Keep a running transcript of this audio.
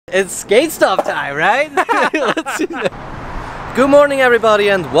It's skate stop time, right? Let's do that. Good morning everybody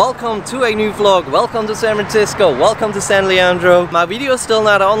and welcome to a new vlog. Welcome to San Francisco, welcome to San Leandro. My video is still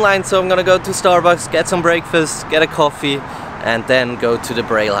not online, so I'm gonna go to Starbucks, get some breakfast, get a coffee and then go to the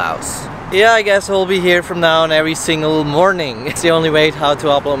Braille house. Yeah, I guess I'll be here from now on every single morning. It's the only way how to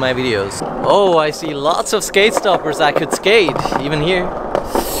upload my videos. Oh, I see lots of skate stoppers I could skate, even here.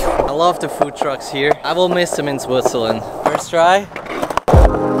 I love the food trucks here. I will miss them in Switzerland. First try.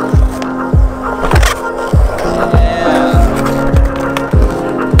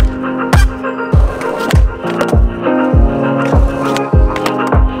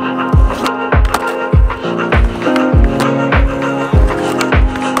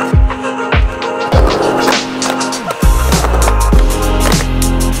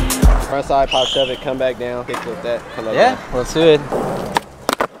 Side pop shove it, come back down, kickflip that, come up. Yeah, down. let's do it.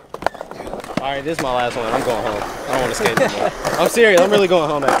 Alright, this is my last one. I'm going home. I don't want to skate anymore. I'm serious, I'm really going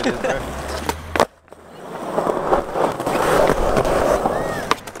home after this, bro.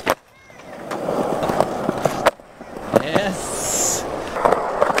 Yes.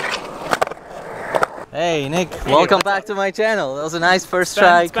 Hey Nick, welcome back to my channel. That was a nice first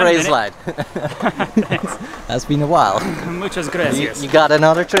try crazy slide. That's been a while. Muchas gracias. You got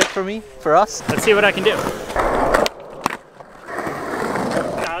another trick for me, for us? Let's see what I can do.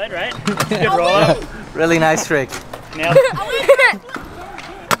 Solid, right? Good roll up. Really nice trick. Nailed it.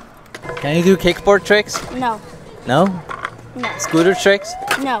 Can you do kickboard tricks? No. No? No. Scooter tricks?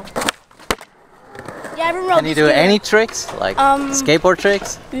 No. Yeah, I haven't rolled. Can you do any tricks? Like skateboard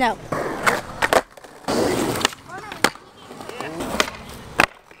tricks? No.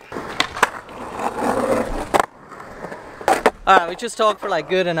 Alright, we just talked for like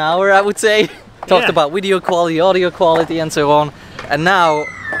good an hour, I would say. Talked about video quality, audio quality and so on. And now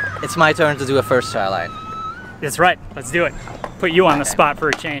it's my turn to do a first try line. That's right, let's do it. Put you on the spot for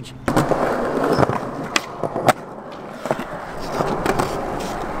a change.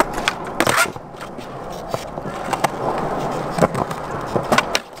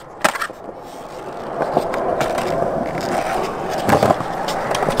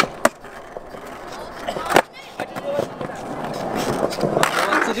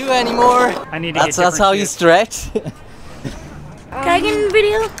 Do anymore. I need to that's how you stretch. Can I get in the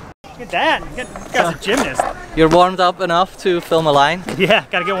video? Look at that. You got a gymnast. You're warmed up enough to film a line? Yeah,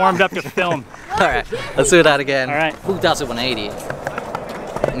 gotta get warmed up to film. Alright, let's do that again. Alright. Who does a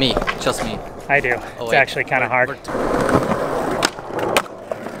 180? Me, just me. I do. Oh, it's actually kind of hard.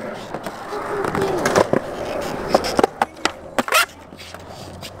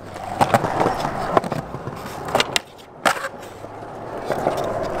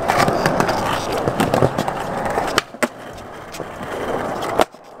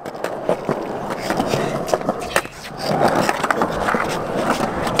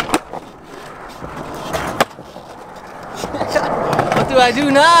 What do I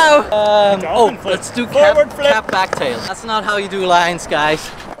do now? Oh, flip. let's do Forward flip. cap back tail. That's not how you do lines, guys.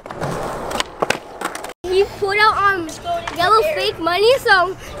 He put out yellow fake money,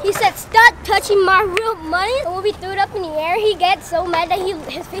 so he said, "Stop touching my real money." And when we threw it up in the air, he gets so mad that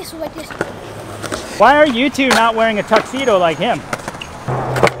his face was like this. Why are you two not wearing a tuxedo like him?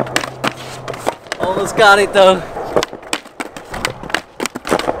 Almost got it though.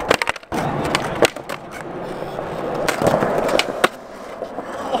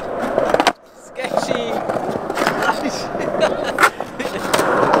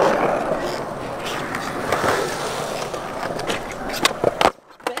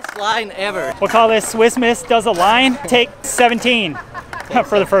 Line ever. We'll call this Swiss Miss does a line, take 17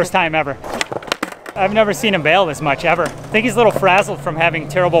 for the first time ever. I've never seen him bail this much ever. I think he's a little frazzled from having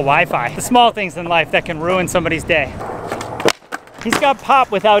terrible Wi-Fi. The small things in life that can ruin somebody's day. He's got pop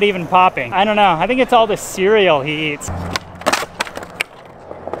without even popping. I don't know, I think it's all the cereal he eats. That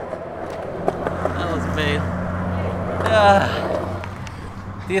was bad.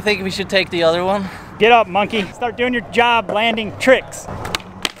 Do you think we should take the other one? Get up, monkey. Start doing your job landing tricks.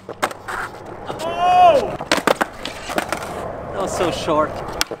 Oh! That was so short.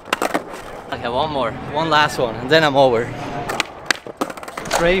 Okay, one last one, and then I'm over.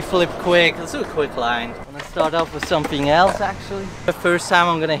 Tray flip quick. Let's do a quick line. I'm gonna start off with something else actually. The first time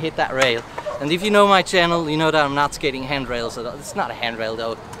I'm gonna hit that rail. And if you know my channel, you know that I'm not skating handrails at all. It's not a handrail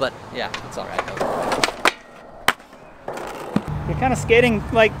though, but yeah, it's alright though. You're kind of skating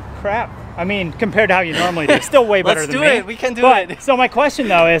like crap. I mean, compared to how you normally do. Still way better than me. Let's do it, we can do it. So my question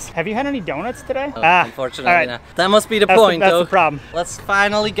though is, have you had any donuts today? Unfortunately not. That must be the point that's though. the problem. Let's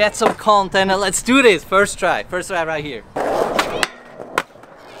finally get some content and let's do this. First try right here.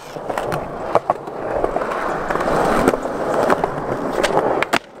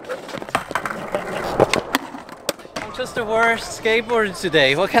 just the worst skateboarder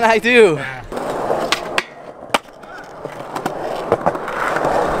today. What can I do?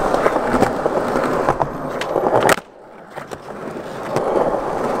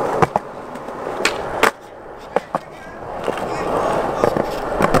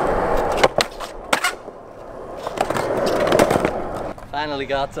 Finally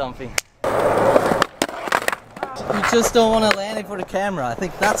got something. You just don't want to land it for the camera. I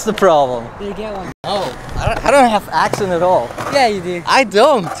think that's the problem. Did you get one? Oh, I don't have accent at all. Yeah, you do. I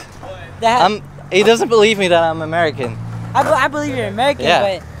don't. He doesn't believe me that I'm American. I believe you're American,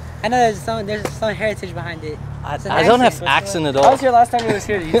 Yeah. but I know there's some heritage behind it. I don't have accent at all. was your last time you was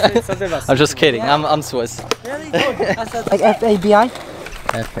here? You said something about I'm just kidding. Yeah. I'm Swiss. Really? Like F-A-B-I?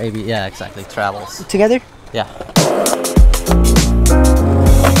 FAB, yeah, exactly. Travels. Together? Yeah.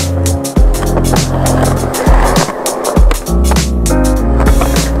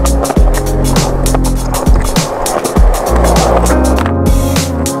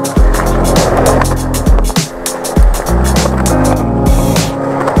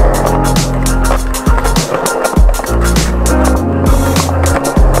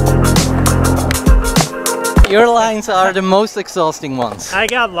 Your lines are the most exhausting ones. I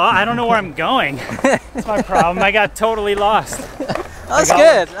got lost. I don't know where I'm going. That's my problem. I got totally lost. That was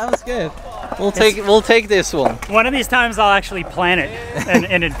good. That was good. We'll take this one. One of these times I'll actually plan it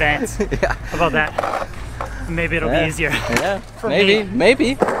in advance. Yeah. How about that? Maybe it'll be easier. Yeah. For maybe. me.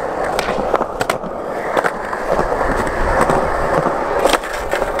 Maybe.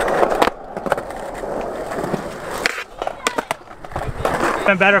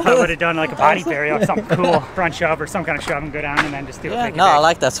 Been better if I would have done like a body parry or something cool, front shove or some kind of shove and go down and then just do Yeah. it. No, I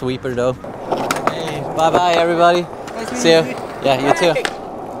like that sweeper though. Hey, bye bye everybody. See you. Yeah, you too.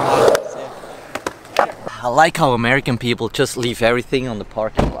 I like how American people just leave everything on the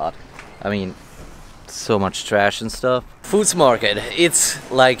parking lot. I mean, so much trash and stuff. Foods market,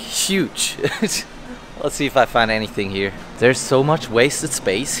 it's like huge. Let's see if I find anything here. There's so much wasted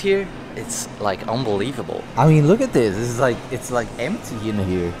space here. It's like unbelievable. I mean, look at this. It's like empty in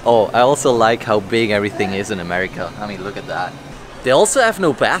here. Oh, I also like how big everything is in America. I mean, look at that. They also have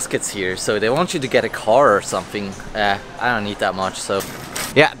no baskets here, so they want you to get a car or something. I don't need that much, so...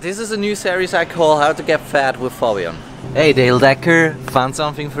 Yeah, this is a new series I call How to Get Fat with Fabian. Hey Dale Decker, found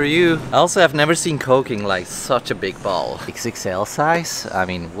something for you. I also have never seen coking like such a big ball. XXL size? I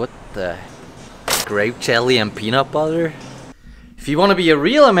mean, what the... Grape jelly and peanut butter? If you want to be a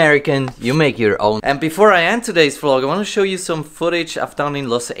real American, you make your own. And before I end today's vlog, I want to show you some footage I've done in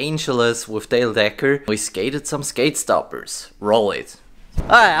Los Angeles with Dale Decker. We skated some skate stoppers. Roll it.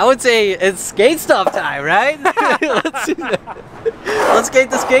 Alright, I would say it's skate stop time, right? Let's skate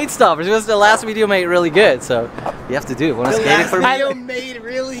the skate stoppers because the last video made really good, so you have to do it. Want to skate it for me? video made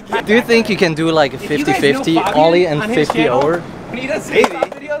really good. Do you think you can do like a 50-50 ollie and 50 over? When he does skate stop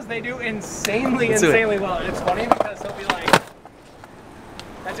videos, they do insanely well. And it's funny because he'll be like,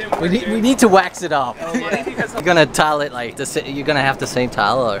 We need to wax it up. You're gonna tile it like you're gonna have the same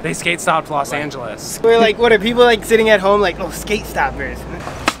tile, or they skate stopped Los Angeles. We're like, what are people like sitting at home like, oh, skate stoppers?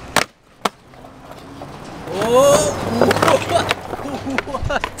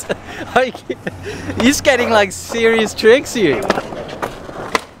 what? He's getting like serious tricks here.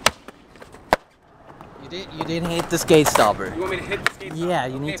 You didn't hit the skate stopper. You want me to hit the skate stopper? Yeah,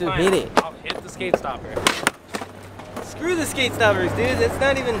 you need to hit it. I'll hit the skate stopper. Screw the skate stoppers, dude. It's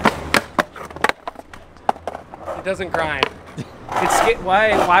not even. It doesn't grind.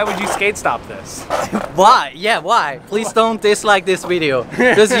 Why would you skate stop this? Why? Yeah, why? Please don't dislike this video.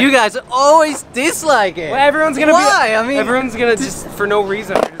 Because you guys always dislike it. Well, everyone's gonna why? I mean, everyone's gonna just for no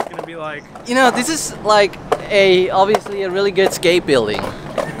reason. They're just gonna be like, you know, this is like obviously a really good skate building.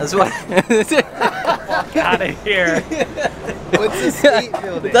 That's what. Walk out of here. What's a skate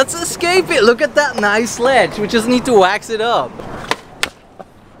building? That's a skate building. Look at that nice ledge. We just need to wax it up.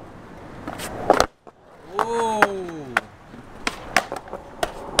 Whoa.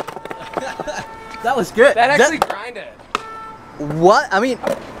 That was good. that actually grinded. What? I mean,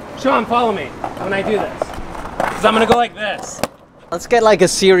 Sean, follow me when I do this. Because I'm gonna go like this. let's get like a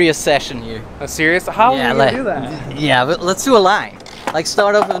serious session here. A serious? How are we gonna do that? Yeah, but let's do a line. Like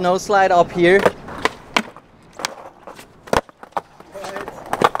start off with a nose slide up here.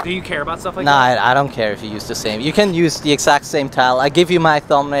 Do you care about stuff like Nah, that? I don't care if you use the same. You can use the exact same tile. I give you my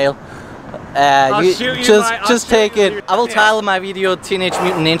thumbnail. Just take it. I will title my video Teenage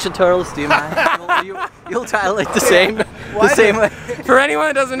Mutant Ninja Turtles. Do you mind? You'll title it the same. The same way. For anyone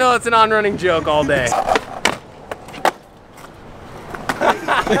that doesn't know, it's an on-running joke all day.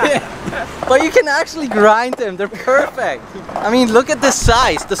 But you can actually grind them. They're perfect. I mean, look at the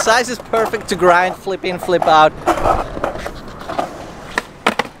size. The size is perfect to grind, flip in, flip out.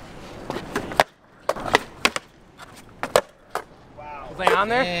 Stay on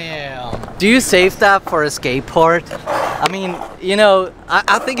there? Damn. Do you save that for a skateboard? I mean, you know,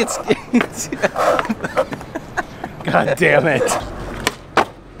 I think it's... God damn it.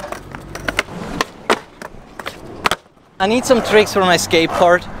 I need some tricks for my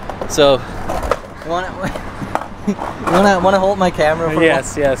skateboard, so... You wanna hold my camera for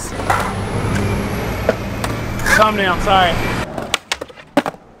Yes, yes. Thumbnail, sorry.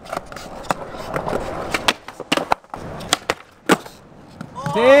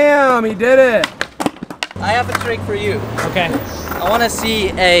 Damn, he did it. I have a trick for you. Okay. I wanna see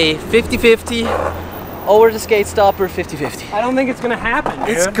a 50-50 over the skate stopper 50-50. I don't think it's gonna happen, dude.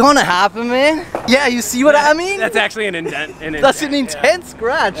 It's gonna happen, man. Yeah, you see what I mean? That's actually an indent. That's an intense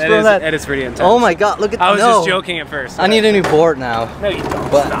scratch Yeah. from that. It is pretty intense. Oh my god, look at I was no. just joking at first. I need a new board now. No, you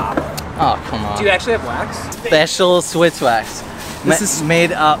don't. But- Stop. Oh, come on. Do you actually have wax? Special Swiss wax. This is-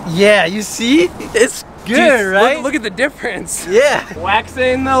 made up. Yeah, you see? It's good, Jeez, right? Look at the difference. Yeah.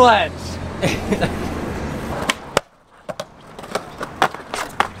 Waxing the ledge.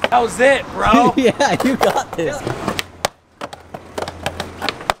 That was it, bro. Yeah, you got this.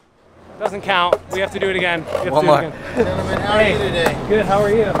 Doesn't count. We have to do it again. We have One to do more. it again. Gentlemen, how are you today? Good, how are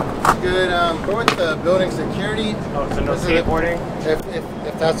you? Good. Go with the building security. Oh, so no This is skateboarding?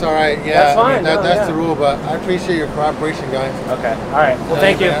 If that's all right, yeah. That's fine, no, That's yeah. the rule, but I appreciate your cooperation, guys. Okay, alright. Well,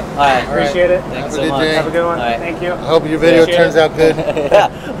 thank you. man. Alright. Appreciate it. Thanks Have a so good much. day. Have a good one. All right. Thank you. I hope your video Appreciate turns it. out good. Yeah,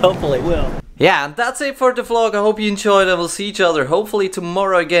 hopefully it will. Yeah, and that's it for the vlog. I hope you enjoyed and we'll see each other hopefully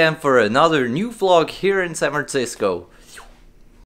tomorrow again for another new vlog here in San Francisco.